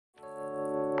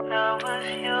I was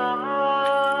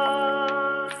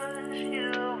yours,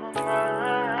 you were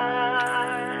mine,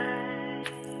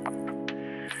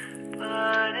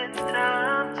 but it's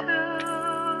time to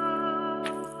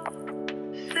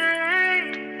say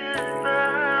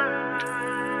goodbye.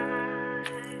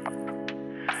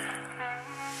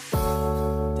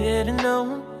 Didn't know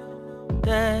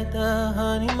that the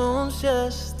honeymoon's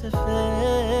just a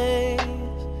phase.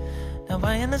 Now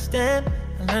I understand,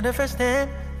 I learned it firsthand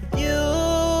with you.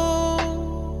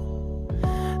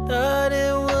 Thought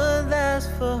it would last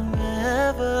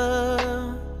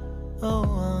forever.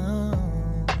 Oh,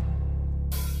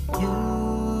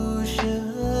 you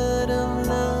should have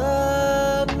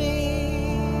loved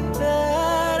me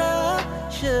better.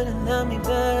 Should have loved me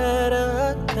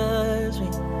better, 'cause we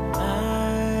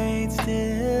might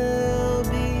still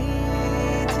be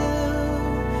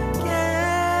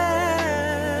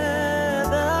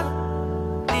together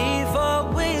before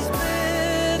we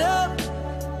split up.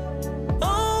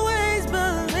 Always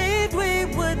believed we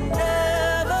would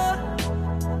never,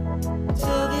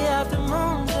 till the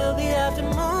afternoon, till the afternoon.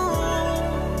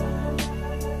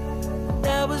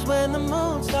 That was when the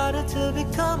moon started to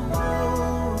become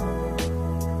moon.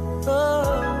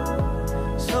 Oh,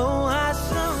 so I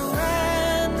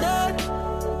surrendered,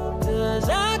 'cause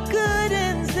I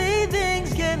couldn't see things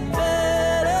getting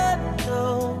better. No,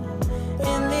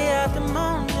 in the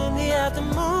afternoon, in the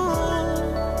afternoon,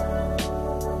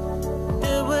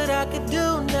 did what I could do,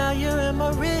 now you're in my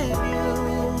review.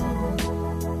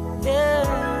 Yeah,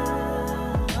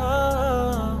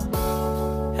 oh.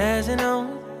 Hasn't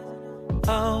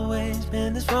always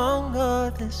been this wrong or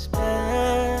this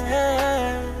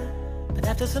bad, but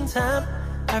after some time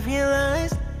I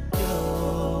realized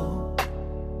you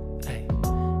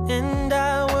and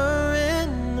I were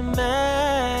in the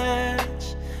match.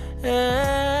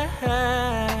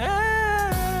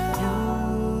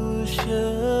 You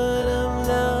should have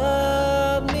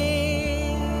loved me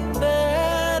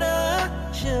better.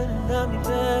 Should have loved me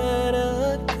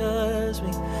better, 'cause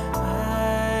we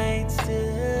might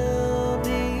still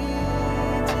be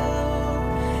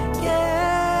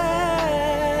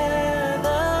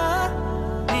together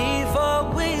before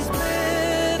we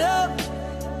split up.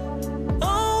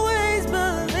 Always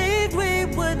believed we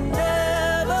would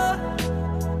never,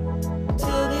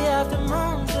 till the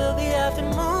afternoon, till the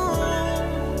afternoon.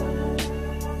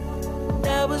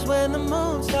 That was when the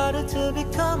moon started to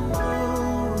become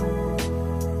moon.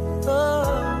 Oh,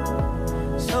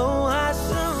 so I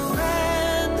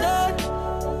surrendered,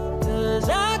 'cause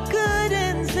I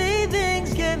couldn't see things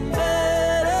getting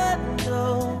better. No,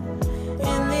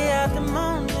 in the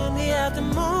afternoon, in the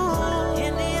afternoon,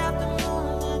 in the afternoon,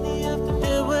 in the afternoon,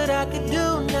 did what I could do,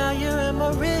 now you're in my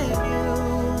review.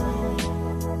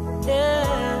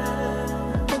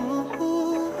 Yeah,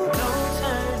 ooh, don't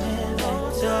turn it back,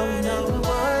 so no, it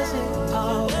wasn't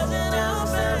all. Now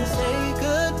it's time to say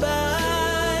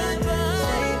goodbye,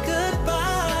 say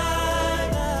goodbye.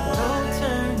 Don't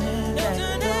turn it back,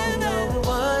 no, it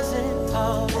wasn't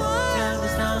all. Now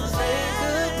it's time to say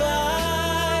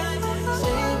goodbye,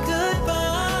 say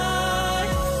goodbye.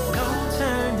 Don't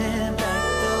turn it back,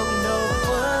 though we know it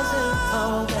wasn't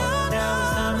all. Now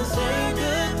it's time to say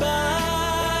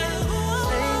goodbye,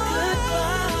 say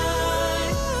goodbye.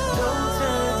 Don't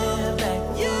turn it back,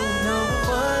 you know it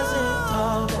wasn't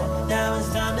all. Now it's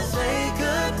time to say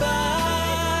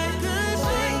goodbye,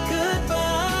 say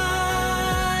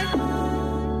goodbye.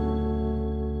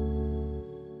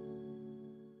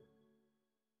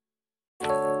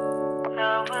 I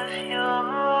was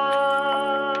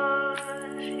yours,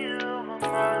 you were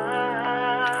mine,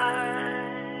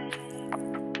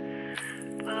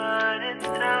 but it's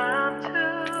time to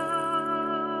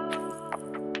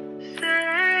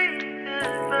say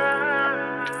goodbye.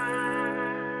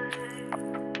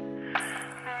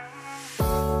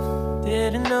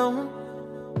 Didn't know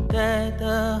that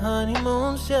the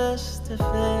honeymoon's just a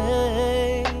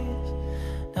phase.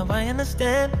 Now I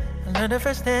understand, I learned it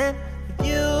firsthand with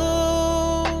you.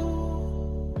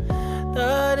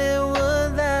 Thought it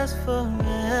would last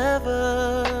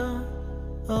forever.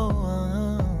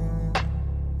 Oh,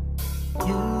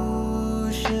 you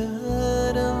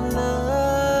should have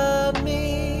loved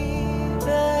me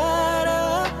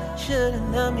better. Should have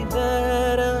loved me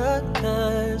better,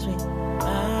 'cause we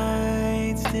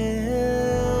might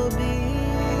still be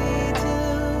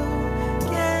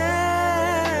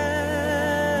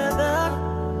together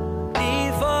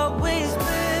before we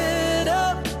split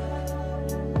up.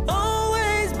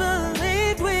 Always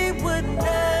believed we would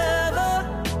never,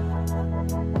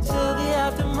 till the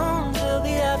afternoon, till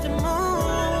the afternoon.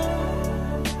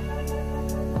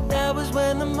 That was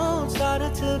when the moon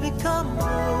started to become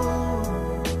moon.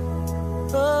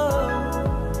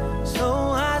 Oh, so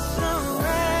I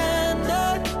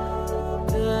surrendered,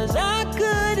 'cause I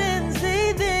couldn't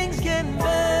see things getting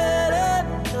better.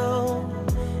 No,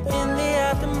 in the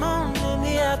afternoon,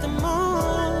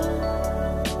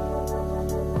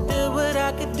 did what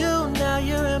I could do, now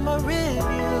you're in my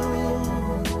review.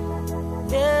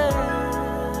 Yeah,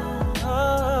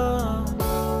 oh.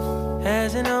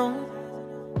 Hasn't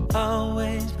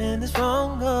always been this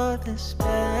wrong or this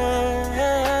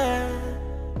bad,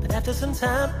 but after some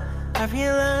time I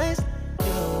realized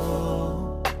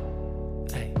you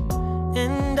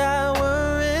and I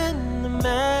were in the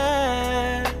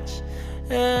match.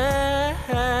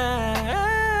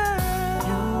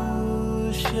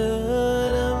 You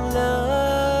should have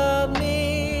loved me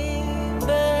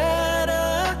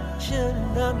better, should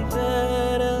have loved me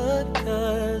better,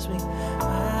 'cause we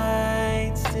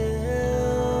might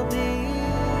still be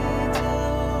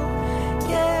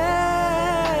together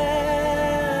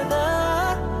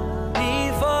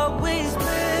before we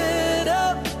split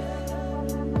up.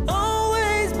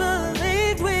 Always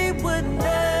believed we would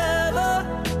never,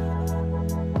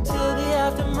 till the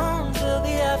afternoon,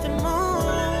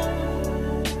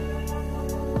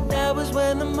 that was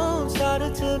when the moon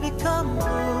started to become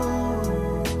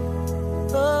moon.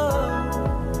 Oh.